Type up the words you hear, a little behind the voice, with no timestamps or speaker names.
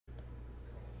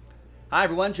Hi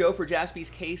everyone, Joe for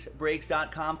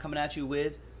JaspysCaseBreaks.com coming at you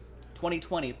with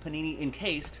 2020 Panini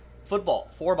Encased Football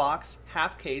 4-box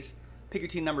half case. Pick your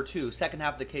team number 2, second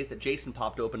half of the case that Jason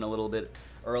popped open a little bit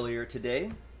earlier today.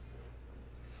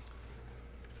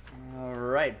 All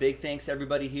right, big thanks to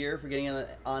everybody here for getting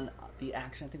on the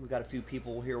action. I think we've got a few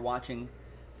people here watching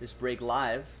this break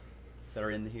live that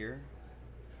are in here.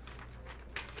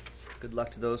 Good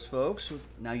luck to those folks.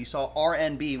 Now you saw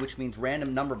RNB, which means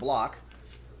random number block.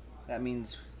 That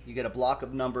means you get a block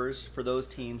of numbers for those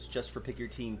teams just for pick your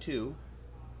team 2.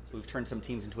 So we've turned some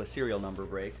teams into a serial number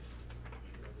break.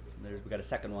 We've got a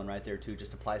second one right there too,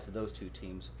 just applies to those 2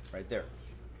 teams right there.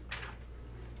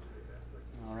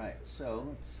 All right, so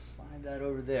let's slide that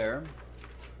over there.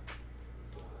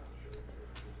 Put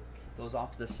those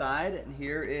off to the side, and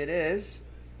here it is.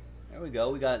 There we go.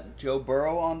 We got Joe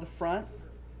Burrow on the front.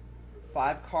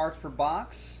 5 cards per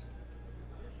box.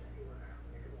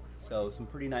 So some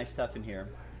pretty nice stuff in here,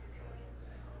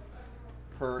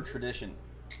 per tradition.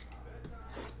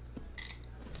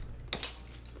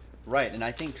 Right, and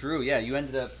I think Drew, yeah, you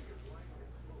ended up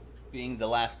being the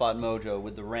last spot mojo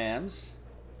with the Rams.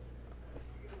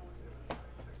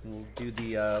 We'll do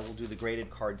the graded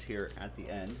cards here at the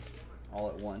end, all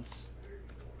at once.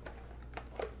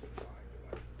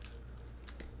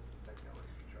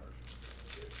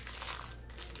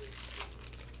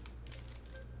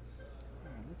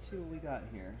 Let's see what we got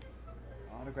here.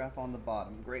 Autograph on the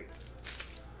bottom, great.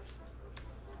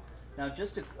 Now,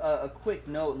 just a quick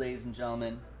note, ladies and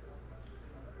gentlemen.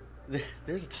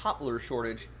 There's a top loader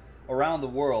shortage around the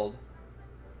world,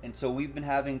 and so we've been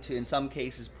having to, in some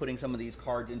cases, putting some of these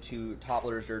cards into top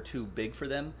loaders that are too big for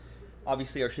them.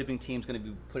 Obviously, our shipping team's going to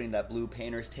be putting that blue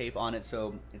painter's tape on it,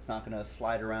 so it's not going to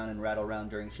slide around and rattle around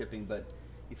during shipping. But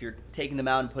if you're taking them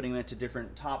out and putting them into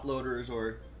different top loaders,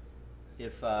 or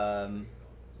if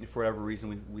for whatever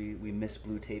reason we miss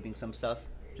blue taping some stuff,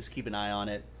 just keep an eye on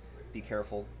it. Be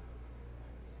careful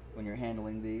when you're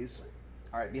handling these.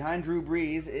 All right, behind Drew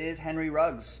Brees is Henry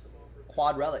Ruggs,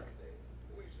 quad relic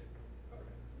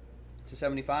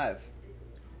 /75.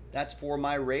 That's for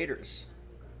my Raiders,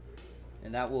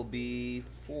 and that will be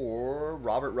for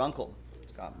Robert Runkle.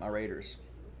 It's got my Raiders.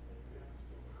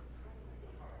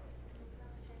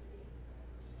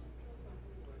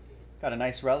 Got a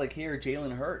nice relic here,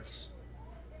 Jalen Hurts.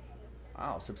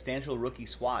 Wow, substantial rookie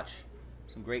swatch.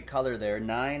 Some great color there.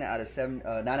 9 out of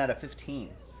 15.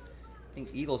 I think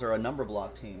Eagles are a number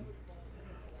block team.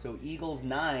 So Eagles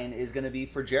 9 is going to be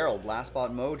for Gerald, last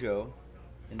spot mojo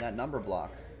in that number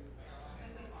block.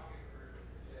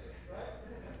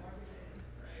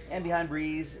 And behind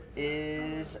Breeze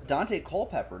is Dante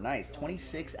Culpepper. Nice.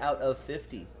 26 out of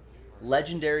 50.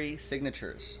 Legendary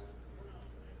signatures.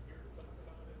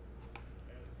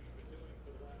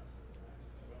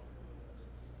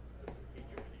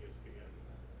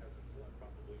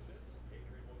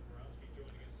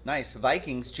 Nice.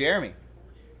 Vikings, Jeremy.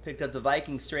 Picked up the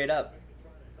Vikings straight up.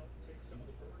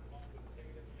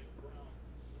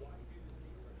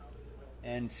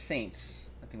 And Saints,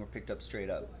 I think, were picked up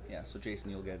straight up. Yeah, so Jason,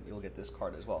 you'll get this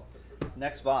card as well.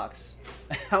 Next box.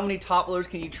 How many top loaders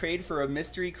can you trade for a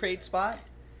mystery crate spot?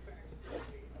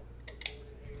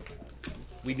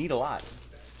 We need a lot.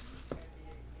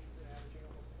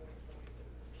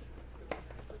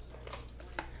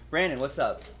 Brandon, what's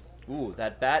up? Ooh,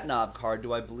 that bat knob card,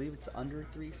 do I believe it's under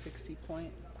 360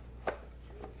 point?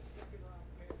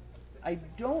 I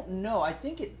don't know. I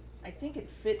think it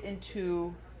fit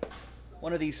into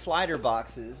one of these slider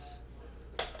boxes.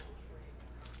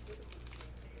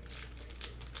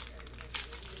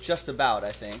 Just about,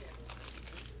 I think.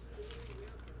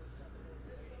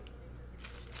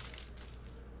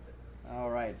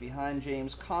 All right, behind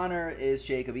James Conner is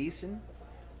Jacob Eason,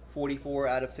 44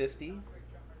 out of 50.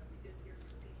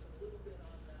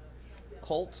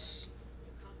 Colts,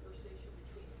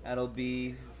 that'll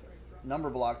be number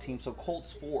block team, so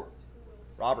Colts 4,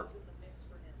 Robert.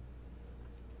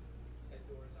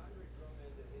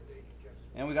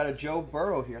 And we got a Joe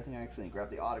Burrow here. I think I accidentally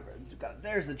grabbed the autograph.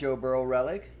 There's the Joe Burrow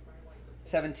relic.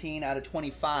 17 out of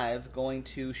 25 going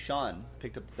to Sean.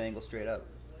 Picked up the Bengals straight up.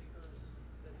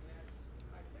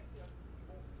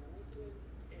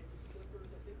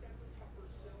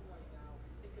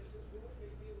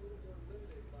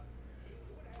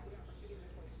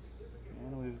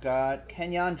 And we've got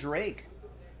Kenyon Drake.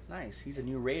 Nice. He's a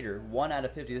new Raider. 1 out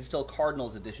of 50. This is still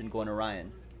Cardinals edition going to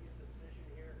Ryan.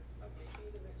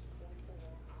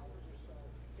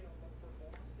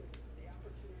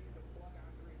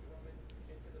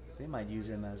 They might use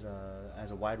him as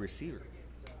a wide receiver.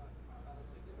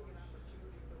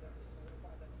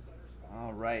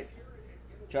 All right.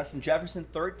 Justin Jefferson,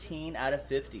 13 out of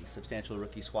 50. Substantial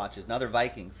rookie swatches. Another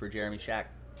Viking for Jeremy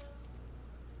Shack.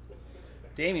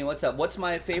 Damien, what's up? What's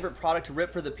my favorite product to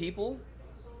rip for the people?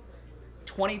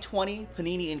 2020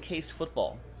 Panini Encased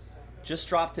Football. Just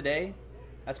dropped today.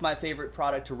 That's my favorite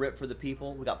product to rip for the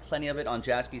people. We got plenty of it on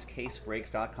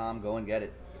jaspyscasebreaks.com. Go and get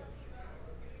it.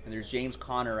 And there's James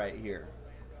Conner right here.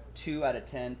 2 out of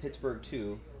 10. Pittsburgh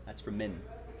 2. That's for Min.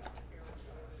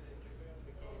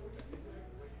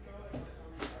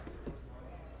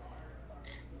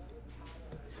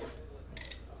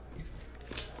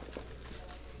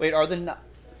 Wait, are the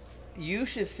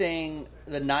Yush is saying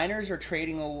the Niners are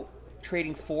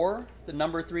trading for the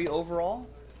number 3 overall?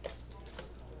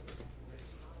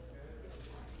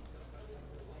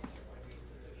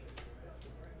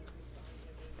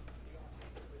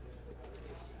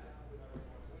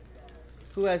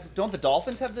 Who has? Don't the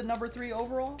Dolphins have the number 3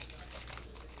 overall?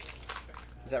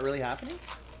 Is that really happening?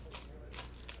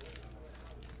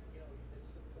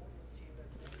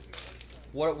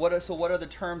 So what are the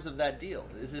terms of that deal?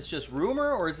 Is this just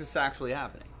rumor or is this actually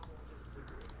happening?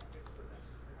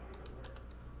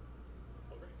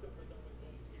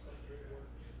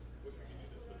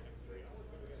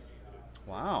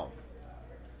 Wow.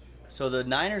 So the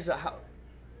Niners,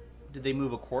 did they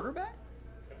move a quarterback?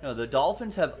 No, the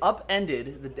Dolphins have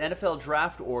upended the NFL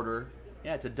draft order.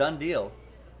 Yeah, it's a done deal.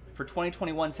 For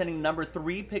 2021, sending the number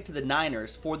 3 pick to the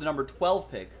Niners for the number 12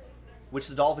 pick, which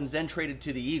the Dolphins then traded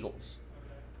to the Eagles.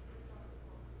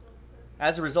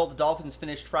 As a result, the Dolphins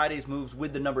finished Friday's moves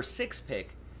with the number 6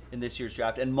 pick in this year's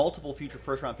draft and multiple future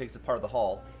first-round picks as part of the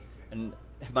haul. And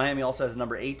Miami also has the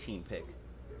number 18 pick.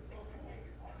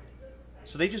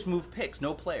 So they just moved picks,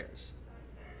 no players.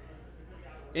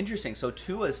 Interesting. So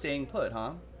Tua is staying put,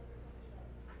 huh?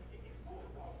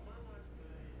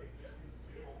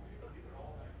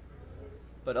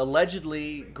 But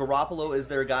allegedly, Garoppolo is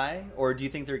their guy, or do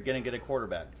you think they're going to get a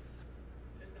quarterback?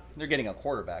 They're getting a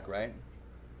quarterback, right?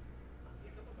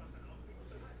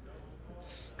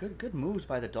 It's good moves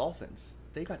by the Dolphins.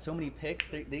 They got so many picks.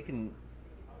 They can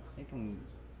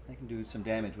do some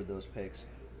damage with those picks.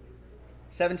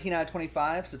 17 out of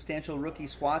 25, substantial rookie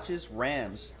swatches,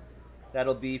 Rams.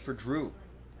 That'll be for Drew.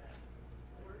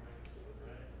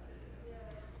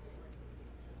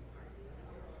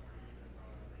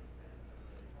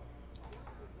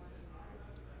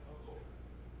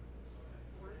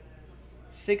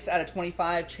 Six out of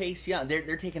 25, Chase Young.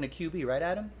 They're taking a QB, right,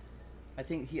 Adam? I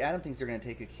think Adam thinks they're going to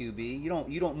take a QB.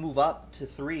 You don't move up to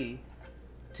 3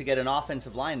 to get an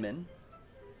offensive lineman.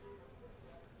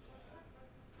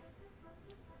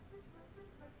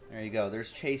 There you go.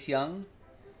 There's Chase Young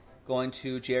going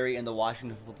to Jerry and the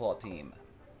Washington football team.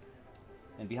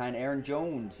 And behind Aaron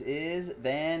Jones is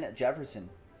Van Jefferson.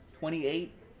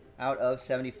 28 out of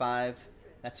 75.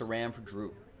 That's a Ram for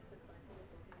Drew.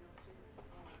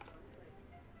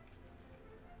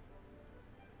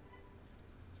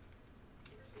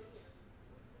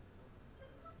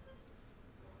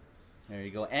 There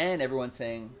you go. And everyone's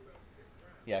saying,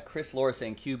 yeah, Chris Laura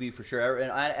saying QB for sure. And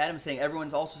Adam's saying,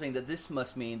 everyone's also saying that this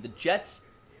must mean the Jets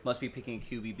must be picking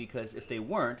a QB, because if they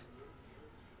weren't,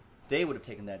 they would have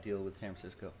taken that deal with San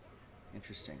Francisco.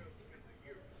 Interesting.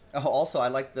 Oh, also, I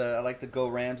like the Go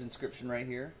Rams inscription right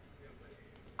here.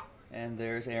 And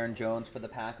there's Aaron Jones for the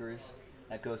Packers.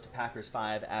 That goes to Packers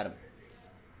 5, Adam.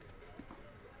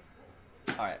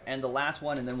 All right, and the last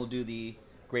one, and then we'll do the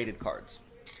graded cards,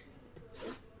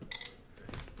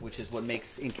 which is what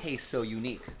makes Encased so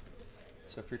unique.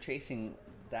 So if you're chasing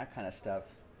that kind of stuff,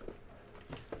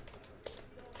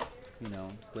 you know,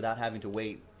 without having to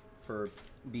wait for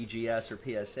BGS or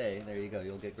PSA, there you go.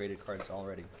 You'll get graded cards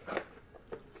already.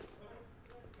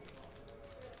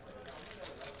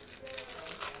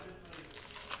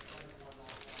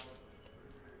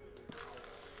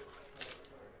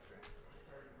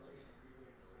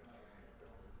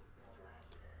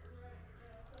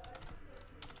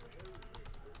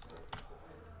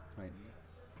 Right.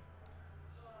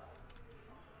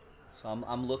 So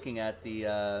I'm looking at the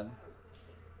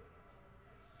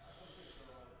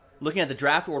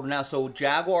draft order now. So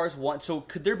Jaguars want. So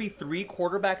could there be 3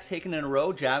 quarterbacks taken in a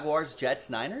row? Jaguars, Jets,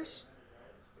 Niners.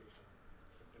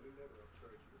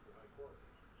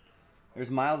 There's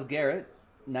Myles Garrett,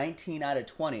 19 out of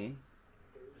 20.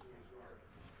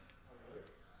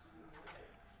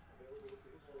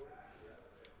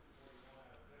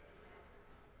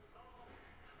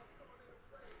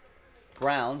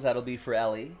 Browns, that'll be for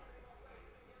Ellie.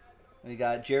 We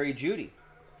got Jerry Jeudy,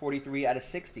 43 out of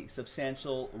 60.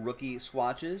 Substantial rookie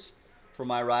swatches for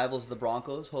my rivals, the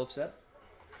Broncos, Hofset.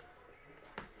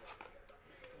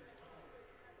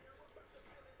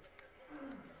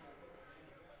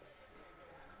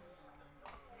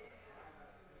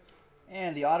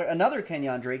 And another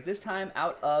Kenyon Drake, this time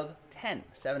out of 10.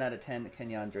 7 out of 10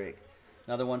 Kenyon Drake.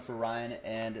 Another one for Ryan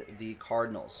and the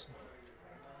Cardinals.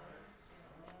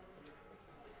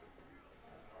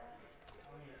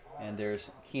 And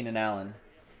there's Keenan Allen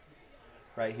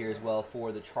right here as well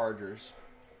for the Chargers.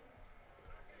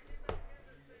 I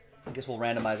guess we'll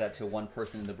randomize that to one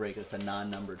person in the break. It's a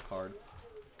non-numbered card.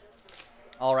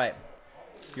 All right.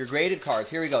 Your graded cards.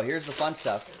 Here we go. Here's the fun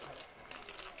stuff.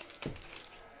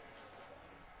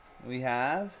 We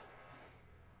have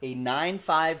a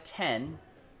 9-5-10.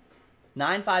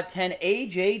 9-5-10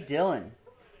 A.J. Dillon.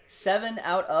 7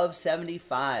 out of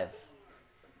 75.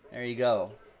 There you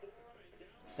go.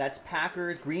 That's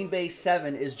Packers. Green Bay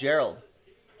 7 is Gerald.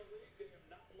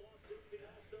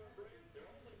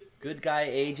 Good guy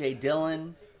A.J.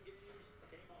 Dillon.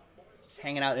 He's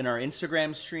hanging out in our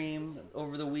Instagram stream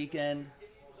over the weekend.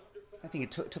 I think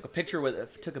he took a picture with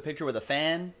a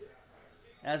fan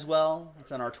as well.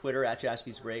 It's on our Twitter at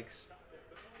Jaspy's Breaks.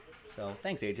 So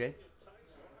thanks, AJ.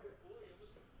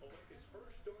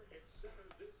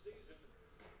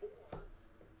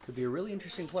 Could be a really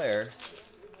interesting player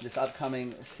this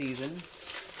upcoming season,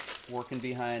 working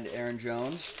behind Aaron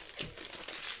Jones.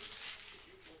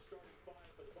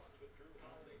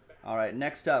 All right,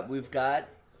 next up we've got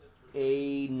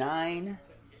a 9-9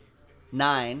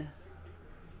 Jalen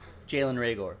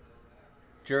Reagor.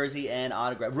 Jersey and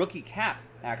autograph. Rookie cap,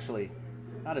 actually.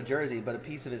 Not a jersey, but a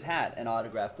piece of his hat and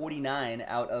autograph. 49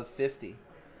 out of 50.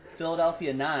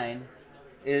 Philadelphia 9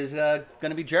 is going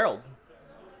to be Gerald.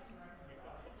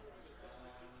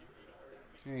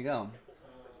 There you go.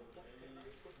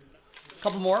 A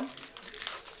couple more.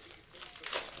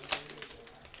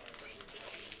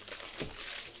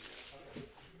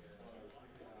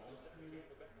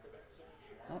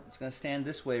 Oh, it's going to stand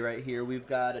this way right here. We've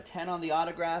got a 10 on the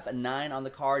autograph, a 9 on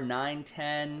the card,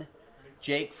 9-10.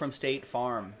 Jake from State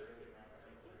Farm.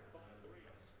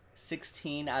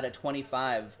 16 out of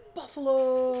 25.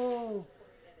 Buffalo!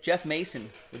 Jeff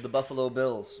Mason with the Buffalo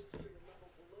Bills.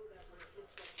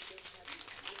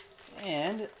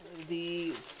 And the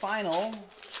final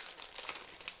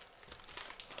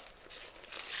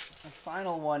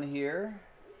one here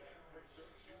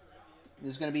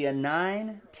is going to be a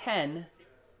 9-10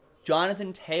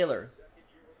 Jonathan Taylor.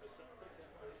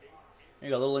 There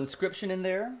you go, a little inscription in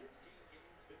there.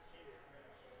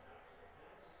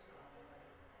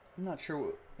 I'm not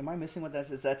sure. Am I missing what that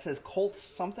says? That says Colts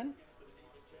something?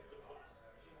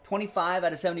 25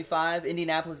 out of 75.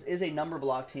 Indianapolis is a number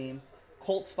block team.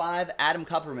 Colts 5, Adam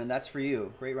Kupperman. That's for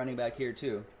you. Great running back here,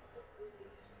 too.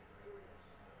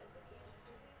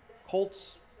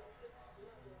 Colts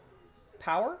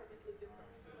Power?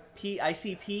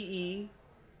 I-C-P-E.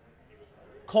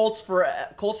 Colts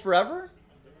Forever?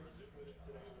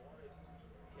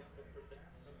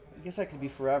 I guess that could be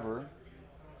forever.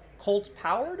 Colts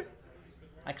Powered?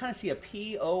 I kind of see a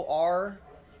P-O-R-S.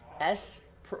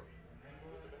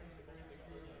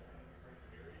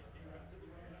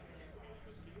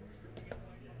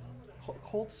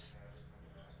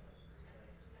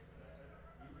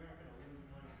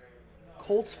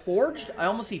 Colts Forged? I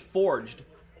almost see Forged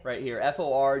right here.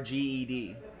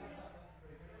 F-O-R-G-E-D.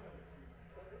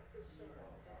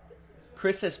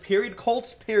 Chris says period.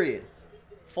 Colts period.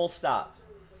 Full stop.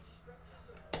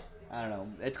 I don't know.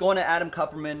 It's going to Adam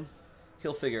Kupperman.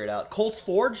 He'll figure it out. Colts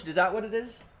Forged? Is that what it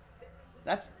is?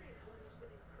 That's...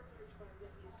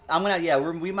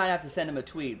 we might have to send him a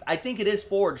tweet. I think it is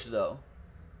Forged, though.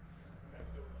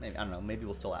 Maybe, I don't know. Maybe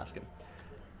we'll still ask him.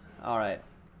 All right.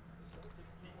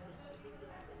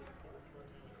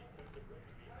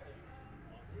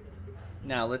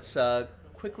 Now, let's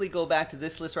quickly go back to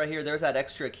this list right here. There's that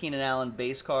extra Keenan Allen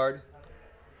base card.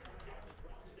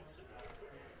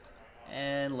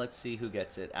 And let's see who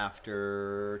gets it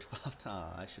after 12. Oh,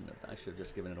 I should have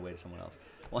just given it away to someone else.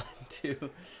 1,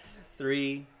 2,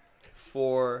 3,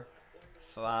 4,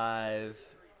 5,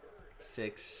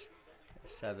 6,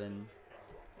 7,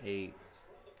 8,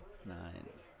 9, 10.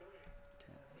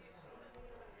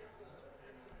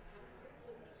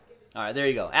 All right, there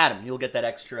you go. Adam, you'll get that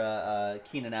extra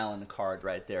Keenan Allen card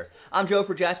right there. I'm Joe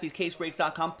for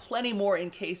JaspysCaseBreaks.com. Plenty more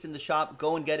Encased in the shop.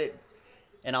 Go and get it,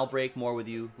 and I'll break more with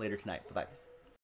you later tonight. Bye-bye.